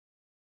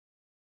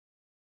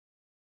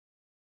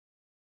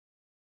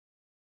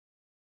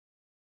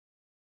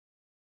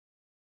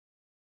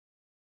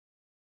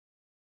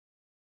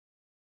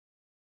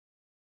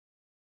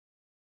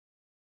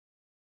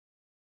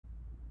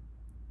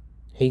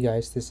Hey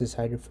guys, this is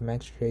Hydra from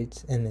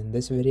Xtrades, and in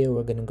this video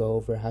we're going to go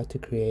over how to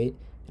create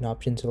an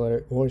options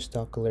alert or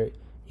stock alert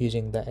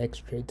using the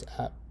Xtrades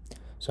app.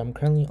 So I'm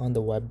currently on the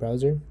web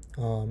browser,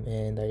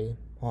 and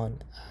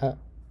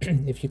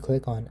if you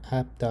click on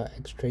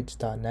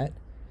app.xtrades.net,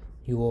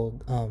 you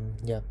will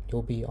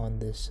you'll be on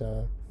this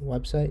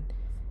website,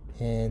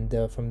 and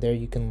from there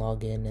you can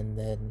log in, and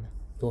then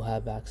you'll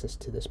have access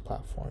to this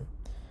platform.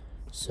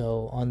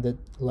 So on the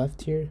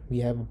left here we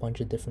have a bunch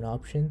of different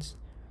options.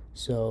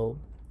 So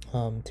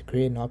to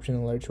create an option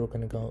alert, we're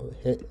going to go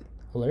hit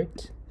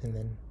alert, and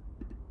then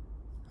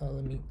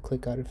let me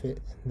click out of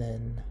it, and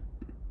then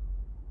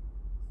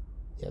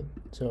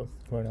so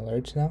we're in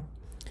alerts now,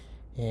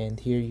 and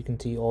here you can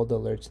see all the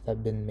alerts that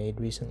have been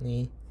made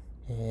recently,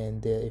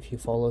 and if you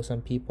follow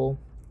some people,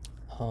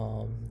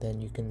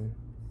 then you can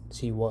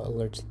see what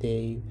alerts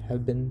they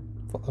have been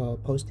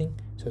posting.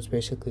 So it's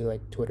basically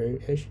like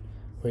Twitter-ish,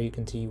 where you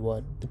can see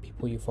what the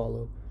people you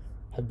follow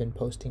have been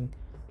posting,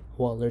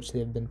 what alerts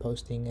they've been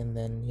posting, and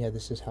then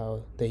this is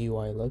how the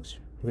UI looks.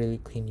 Really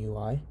clean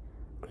UI.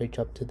 Great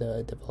job to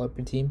the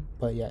developer team.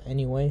 But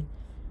anyway,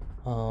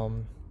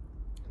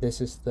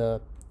 this is the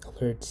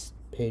alerts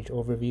page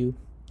overview,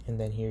 and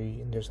then here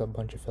there's a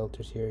bunch of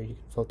filters here. You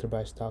can filter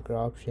by stock or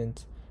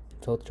options,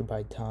 filter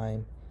by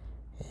time,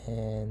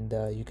 and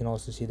you can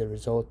also see the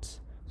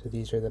results. So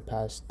these are the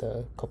past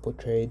couple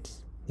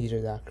trades. These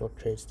are the actual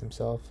trades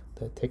themselves,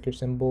 the ticker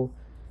symbol,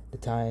 the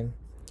time,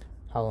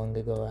 how long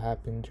ago it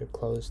happened or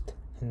closed,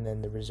 and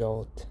then the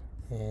result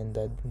and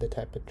the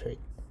type of trade.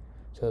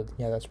 So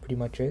that's pretty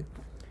much it.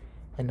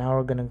 And now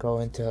we're gonna go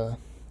into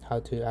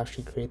how to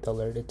actually create the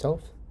alert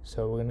itself.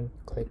 So we're gonna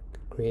click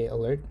create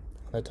alert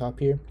on the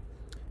top here.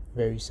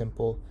 Very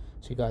simple.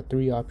 So you got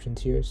three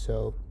options here.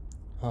 So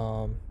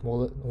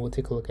we'll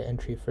take a look at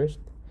entry first.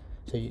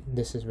 So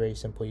this is very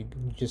simple. You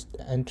just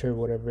enter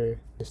whatever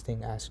this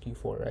thing asks you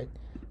for, right?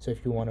 So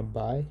if you want to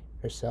buy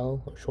or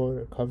sell or short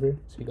or cover,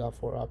 so you got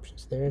four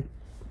options there,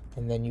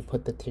 and then you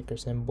put the ticker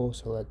symbol.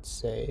 So let's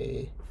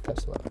say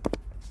Tesla,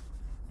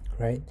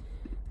 right?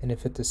 And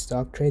if it's a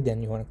stock trade,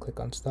 then you want to click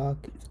on stock.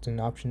 If it's an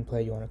option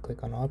play, you want to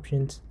click on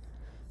options.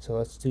 So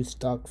let's do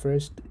stock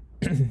first.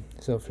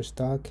 So for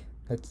stock,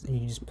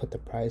 you just put the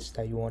price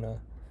that you want to,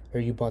 or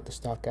you bought the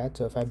stock at.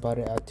 So if I bought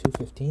it at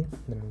 215,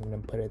 then I'm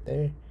going to put it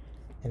there.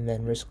 And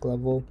then risk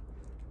level,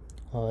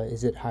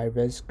 is it high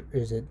risk, or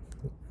is it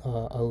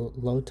a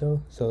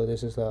lotto? So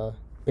this is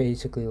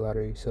basically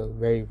lottery, so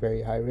very,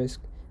 very high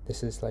risk.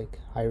 This is like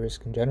high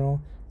risk in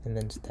general, and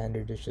then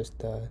standard is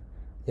just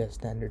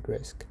standard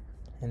risk.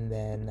 And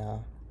then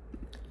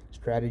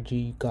strategy,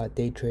 you got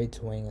day trade,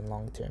 swing, and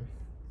long term.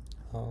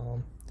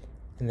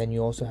 And then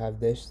you also have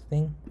this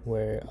thing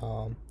where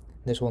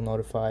this will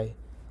notify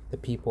the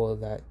people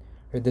that,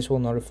 or this will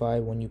notify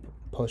when you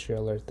post your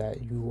alert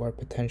that you are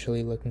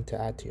potentially looking to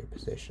add to your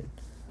position,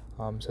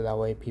 so that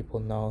way people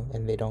know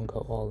and they don't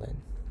go all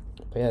in.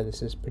 But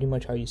this is pretty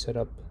much how you set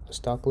up a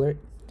stock alert,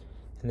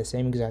 and the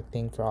same exact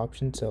thing for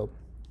options. So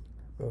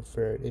if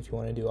you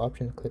want to do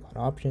options, click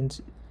on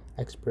options,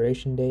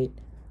 expiration date,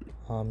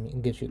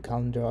 it gives you a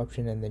calendar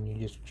option, and then you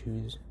just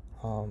choose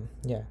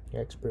your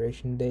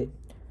expiration date,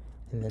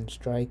 and then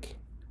strike.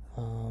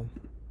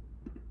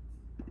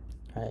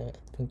 I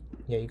think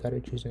you gotta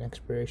choose an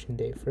expiration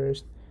date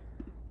first,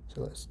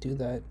 so let's do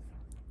that.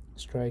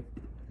 Strike.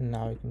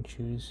 Now you can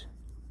choose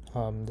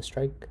the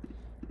strike,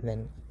 and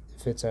then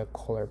if it's a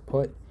call or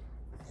put,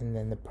 and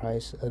then the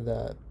price of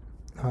the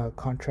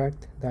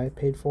contract that I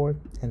paid for,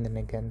 and then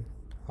again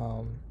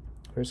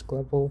risk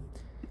level,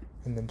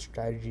 and then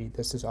strategy.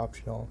 This is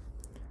optional,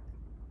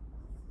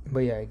 but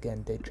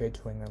again, day trade,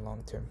 swing, or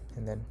long term,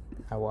 and then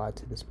I will add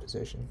to this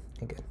position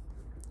again.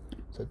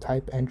 So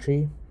type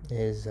entry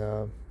is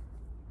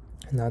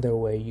another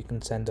way you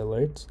can send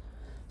alerts.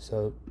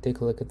 So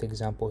take a look at the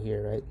example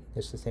here, right?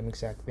 It's the same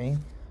exact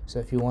thing. So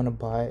if you want to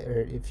buy,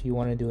 or if you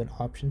want to do an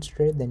options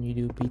trade, then you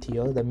do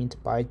BTO. That means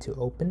buy to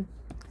open.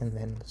 And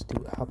then let's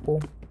do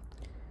Apple,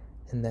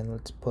 and then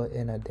let's put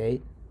in a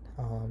date.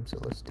 So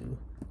let's do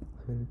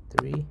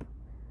 11/3,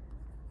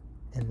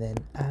 and then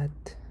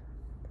at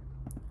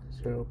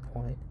 0.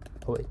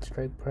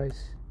 Strike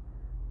price.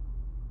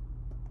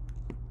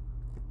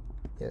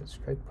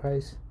 Strike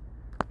price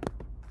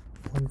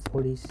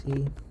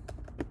 140C.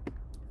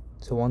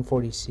 So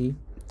 140C,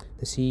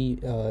 the C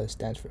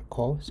stands for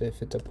call. So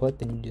if it's a put,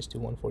 then you just do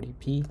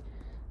 140P.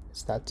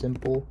 It's that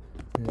simple.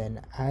 And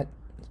then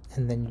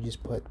and then you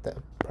just put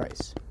the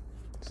price.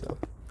 So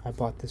I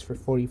bought this for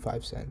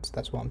 45 cents.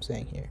 That's what I'm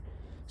saying here.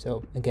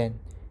 So again,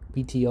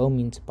 BTO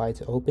means buy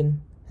to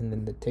open, and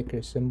then the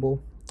ticker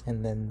symbol,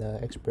 and then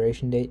the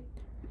expiration date,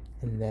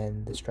 and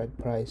then the strike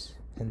price,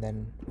 and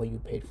then what you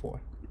paid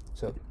for.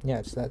 So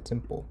it's that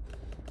simple.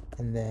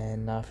 And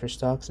then for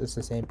stocks, it's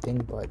the same thing,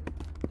 but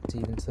it's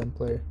even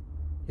simpler.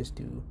 Just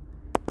do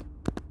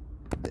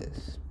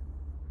this.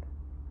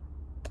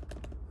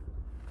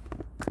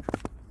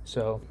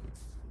 So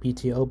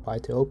BTO, buy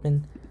to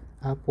open,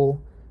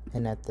 Apple,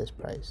 and at this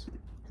price.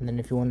 And then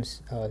if you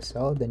want to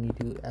sell, then you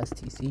do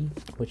STC,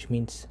 which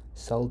means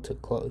sell to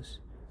close.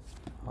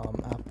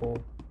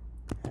 Apple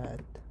at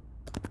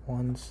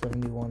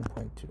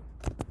 171.2.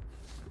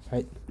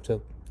 Right,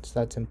 so it's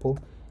that simple.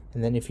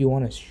 And then if you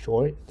want to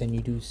short, then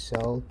you do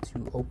sell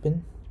to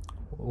open,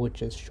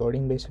 which is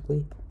shorting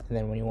basically. And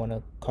then when you want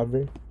to cover,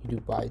 you do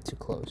buy to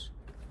close.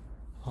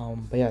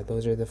 But yeah,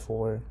 those are the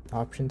 4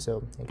 options.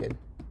 So again,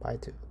 buy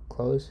to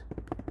close,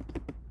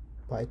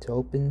 buy to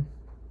open,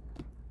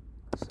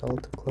 sell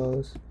to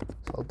close,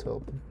 sell to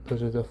open.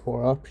 Those are the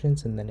 4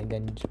 options. And then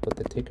again, you just put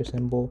the ticker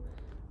symbol,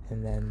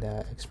 and then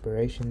the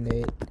expiration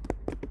date,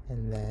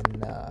 and then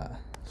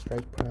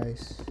strike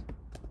price,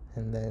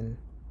 and then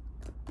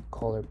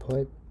call or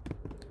put,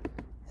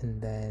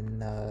 and then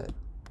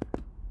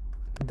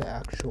the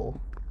actual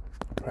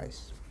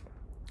price.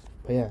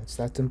 But yeah, it's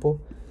that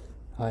simple.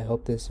 I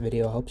hope this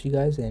video helps you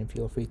guys, and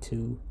feel free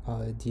to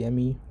DM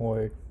me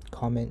or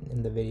comment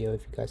in the video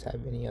if you guys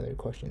have any other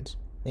questions.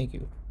 Thank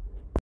you.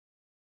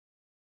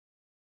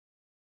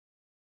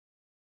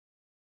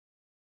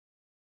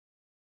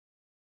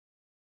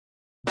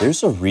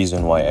 There's a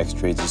reason why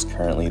Xtrades is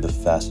currently the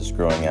fastest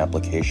growing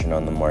application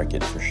on the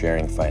market for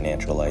sharing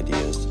financial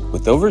ideas.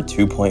 With over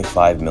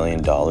 $2.5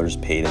 million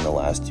paid in the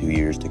last 2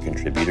 years to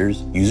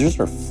contributors, users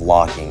are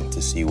flocking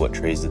to see what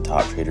trades the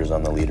top traders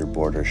on the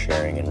leaderboard are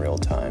sharing in real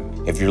time.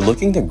 If you're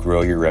looking to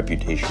grow your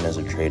reputation as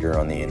a trader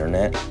on the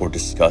internet or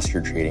discuss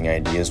your trading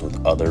ideas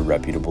with other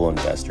reputable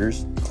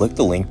investors, click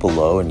the link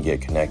below and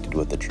get connected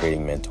with a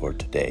trading mentor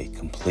today,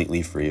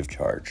 completely free of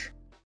charge.